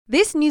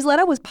This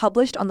newsletter was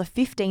published on the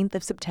 15th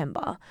of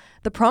September.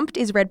 The prompt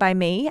is read by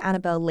me,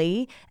 Annabelle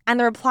Lee, and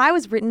the reply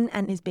was written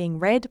and is being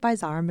read by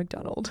Zara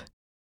McDonald.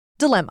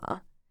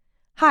 Dilemma.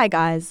 Hi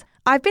guys,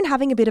 I've been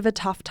having a bit of a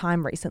tough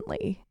time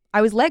recently.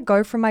 I was let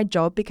go from my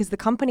job because the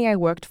company I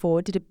worked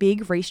for did a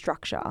big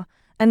restructure,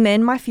 and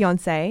then my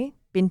fiancé,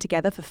 been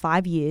together for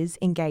 5 years,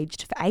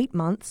 engaged for 8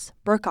 months,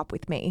 broke up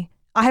with me.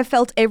 I have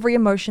felt every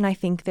emotion I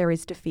think there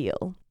is to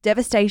feel.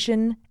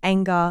 Devastation,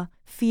 anger,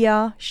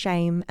 fear,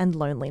 shame, and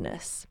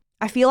loneliness.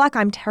 I feel like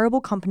I'm terrible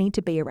company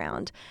to be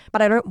around,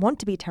 but I don't want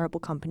to be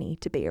terrible company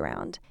to be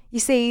around. You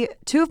see,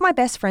 2 of my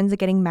best friends are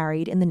getting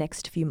married in the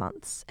next few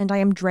months, and I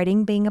am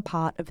dreading being a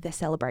part of their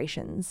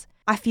celebrations.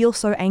 I feel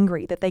so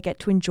angry that they get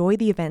to enjoy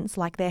the events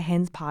like their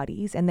hens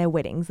parties and their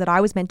weddings that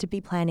I was meant to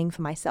be planning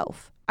for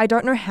myself. I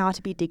don't know how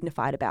to be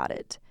dignified about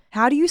it.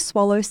 How do you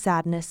swallow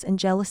sadness and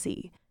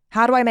jealousy?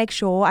 How do I make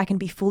sure I can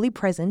be fully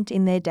present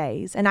in their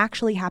days and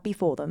actually happy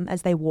for them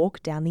as they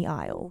walk down the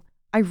aisle?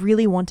 I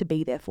really want to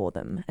be there for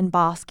them and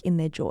bask in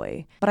their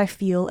joy, but I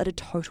feel at a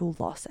total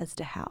loss as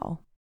to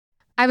how.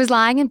 I was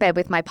lying in bed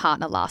with my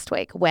partner last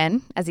week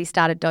when, as he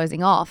started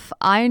dozing off,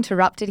 I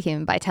interrupted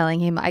him by telling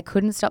him I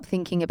couldn't stop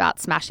thinking about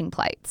smashing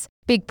plates.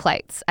 Big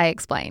plates, I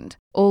explained,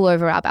 all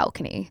over our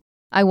balcony.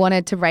 I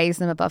wanted to raise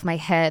them above my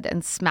head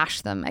and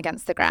smash them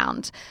against the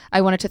ground. I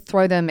wanted to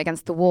throw them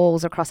against the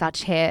walls, across our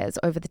chairs,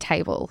 over the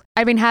table.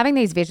 I'd been having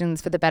these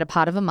visions for the better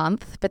part of a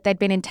month, but they'd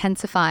been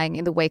intensifying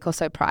in the week or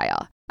so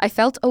prior. I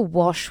felt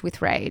awash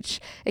with rage.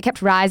 It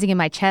kept rising in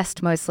my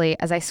chest mostly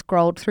as I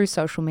scrolled through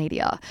social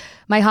media.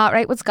 My heart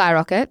rate would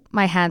skyrocket,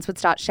 my hands would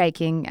start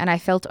shaking, and I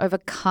felt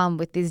overcome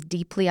with this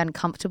deeply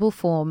uncomfortable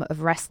form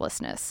of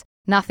restlessness.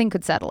 Nothing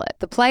could settle it.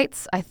 The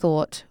plates, I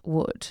thought,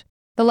 would.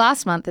 The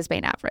last month has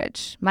been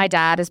average. My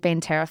dad has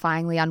been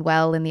terrifyingly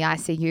unwell in the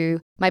ICU.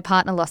 My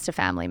partner lost a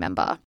family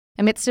member.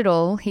 Amidst it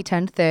all, he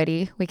turned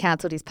 30, we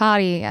cancelled his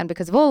party, and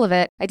because of all of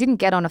it, I didn't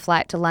get on a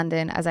flight to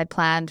London as I'd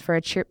planned for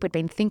a trip we'd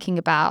been thinking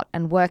about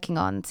and working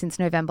on since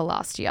November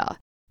last year.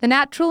 The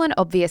natural and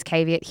obvious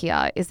caveat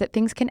here is that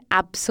things can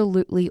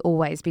absolutely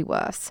always be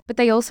worse, but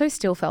they also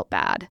still felt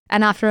bad.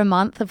 And after a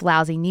month of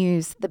lousy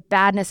news, the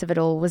badness of it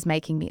all was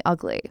making me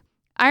ugly.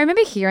 I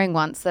remember hearing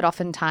once that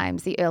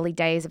oftentimes the early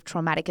days of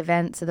traumatic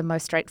events are the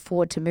most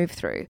straightforward to move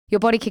through. Your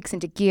body kicks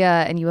into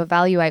gear and you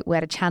evaluate where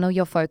to channel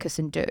your focus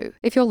and do.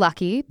 If you're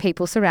lucky,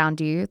 people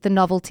surround you, the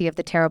novelty of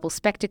the terrible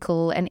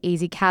spectacle an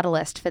easy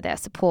catalyst for their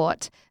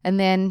support. And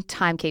then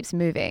time keeps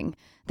moving.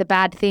 The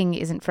bad thing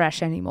isn't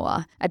fresh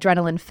anymore.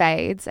 Adrenaline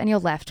fades and you're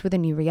left with a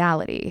new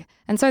reality.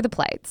 And so the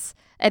plates.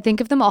 I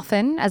think of them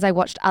often as I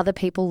watched other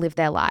people live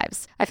their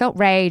lives. I felt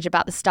rage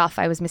about the stuff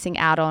I was missing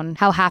out on,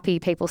 how happy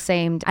people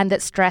seemed, and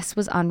that stress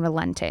was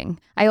unrelenting.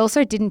 I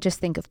also didn't just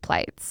think of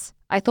plates.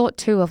 I thought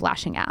too of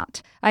lashing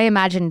out. I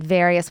imagined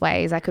various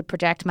ways I could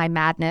project my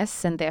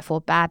madness and therefore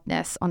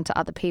badness onto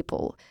other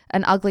people.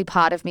 An ugly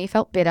part of me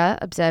felt bitter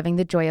observing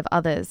the joy of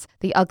others.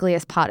 The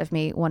ugliest part of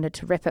me wanted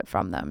to rip it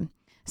from them.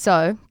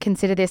 So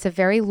consider this a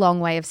very long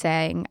way of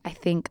saying, I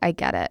think I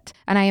get it,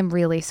 and I am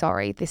really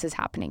sorry this is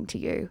happening to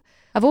you.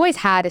 I've always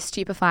had a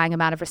stupefying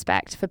amount of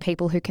respect for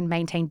people who can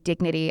maintain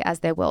dignity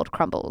as their world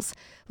crumbles.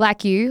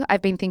 Like you,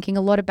 I've been thinking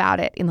a lot about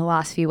it in the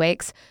last few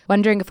weeks,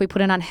 wondering if we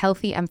put an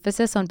unhealthy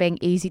emphasis on being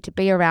easy to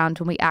be around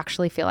when we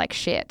actually feel like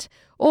shit,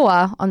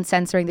 or on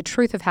censoring the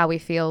truth of how we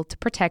feel to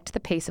protect the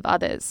peace of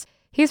others.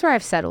 Here's where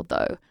I've settled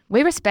though.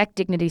 We respect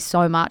dignity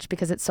so much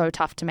because it's so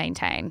tough to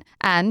maintain.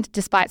 And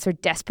despite so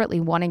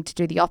desperately wanting to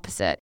do the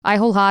opposite, I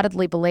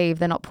wholeheartedly believe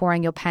that not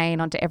pouring your pain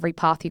onto every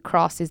path you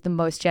cross is the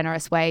most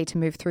generous way to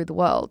move through the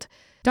world.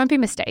 Don't be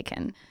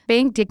mistaken.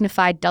 Being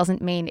dignified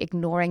doesn't mean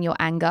ignoring your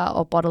anger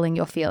or bottling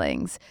your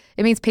feelings.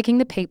 It means picking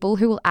the people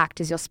who will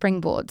act as your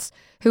springboards,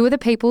 who are the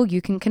people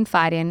you can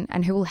confide in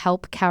and who will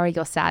help carry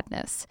your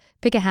sadness.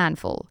 Pick a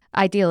handful.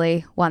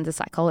 Ideally, one's a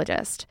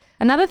psychologist.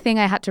 Another thing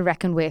I had to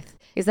reckon with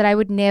is that I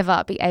would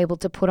never be able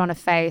to put on a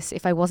face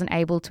if I wasn't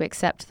able to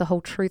accept the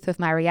whole truth of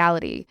my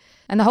reality.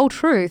 And the whole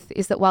truth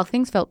is that while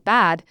things felt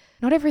bad,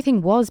 not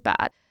everything was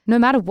bad. No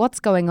matter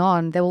what's going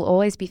on, there will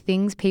always be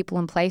things, people,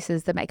 and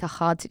places that make a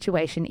hard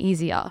situation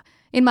easier.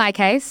 In my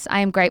case, I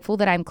am grateful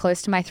that I'm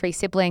close to my 3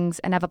 siblings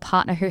and have a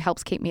partner who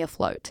helps keep me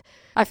afloat.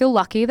 I feel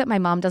lucky that my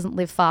mum doesn't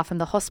live far from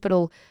the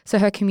hospital, so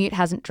her commute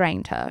hasn't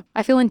drained her.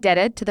 I feel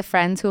indebted to the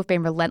friends who have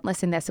been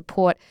relentless in their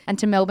support and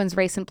to Melbourne's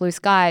recent blue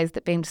skies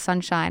that beamed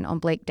sunshine on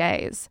bleak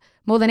days.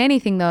 More than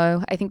anything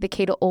though, I think the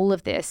key to all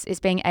of this is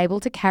being able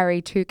to carry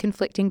 2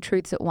 conflicting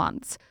truths at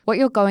once. What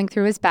you're going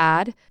through is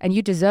bad, and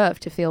you deserve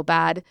to feel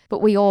bad,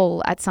 but we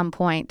all, at some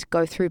point,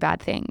 go through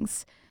bad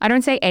things. I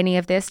don't say any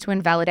of this to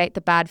invalidate the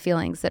bad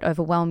feelings that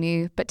overwhelm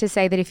you, but to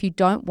say that if you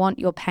don't want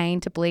your pain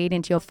to bleed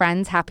into your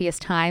friends'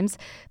 happiest times,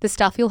 the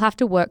stuff you'll have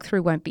to work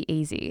through won't be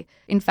easy.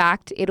 In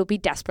fact, it'll be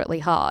desperately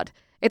hard.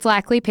 It's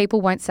likely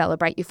people won't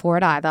celebrate you for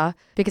it either,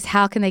 because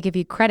how can they give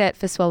you credit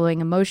for swallowing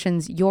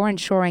emotions you're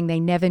ensuring they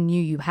never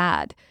knew you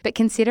had? But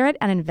consider it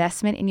an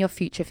investment in your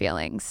future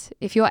feelings.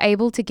 If you're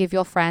able to give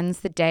your friends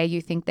the day you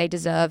think they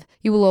deserve,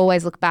 you will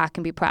always look back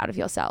and be proud of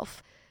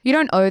yourself. You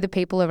don't owe the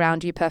people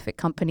around you perfect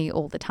company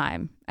all the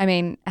time. I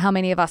mean, how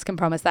many of us can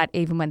promise that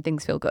even when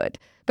things feel good?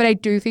 But I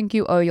do think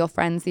you owe your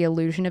friends the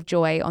illusion of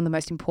joy on the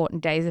most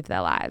important days of their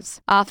lives.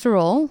 After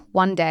all,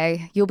 one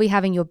day you'll be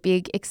having your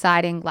big,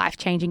 exciting,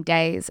 life-changing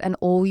days, and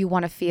all you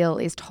want to feel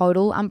is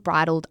total,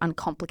 unbridled,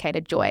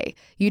 uncomplicated joy.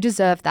 You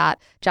deserve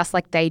that, just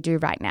like they do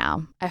right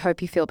now. I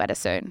hope you feel better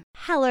soon.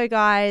 Hello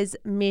guys,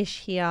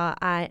 Mish here.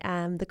 I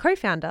am the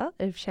co-founder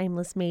of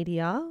Shameless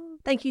Media.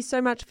 Thank you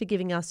so much for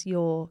giving us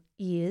your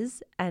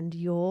ears and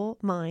your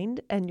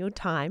mind and your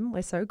time.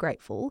 We're so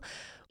grateful.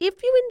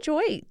 If you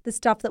enjoy the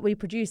stuff that we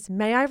produce,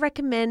 may I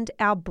recommend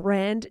our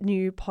brand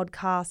new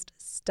podcast,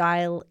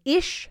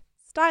 Style-ish.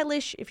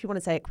 Stylish, if you want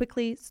to say it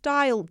quickly,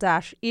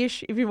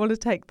 Style-ish, if you want to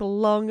take the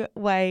long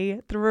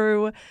way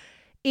through.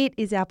 It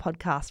is our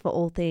podcast for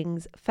all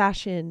things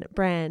fashion,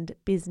 brand,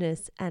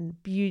 business,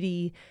 and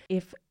beauty.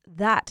 If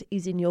that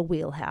is in your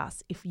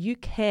wheelhouse, if you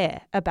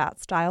care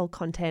about style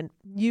content,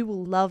 you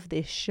will love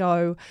this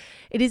show.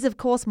 It is, of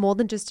course, more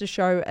than just a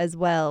show as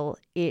well.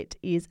 It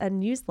is a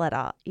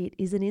newsletter. It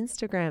is an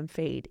Instagram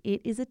feed.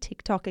 It is a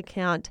TikTok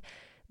account.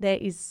 There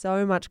is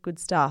so much good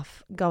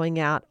stuff going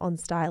out on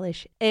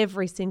Stylish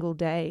every single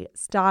day,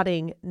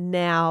 starting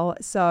now.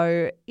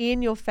 So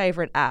in your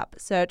favorite app,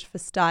 search for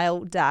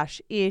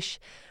Style-ish.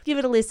 Give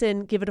it a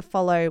listen, give it a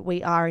follow.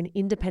 We are an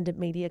independent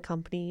media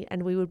company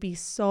and we would be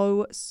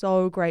so,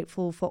 so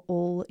grateful for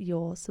all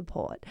your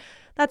support.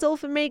 That's all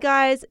from me,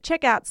 guys.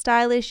 Check out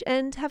Stylish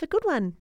and have a good one.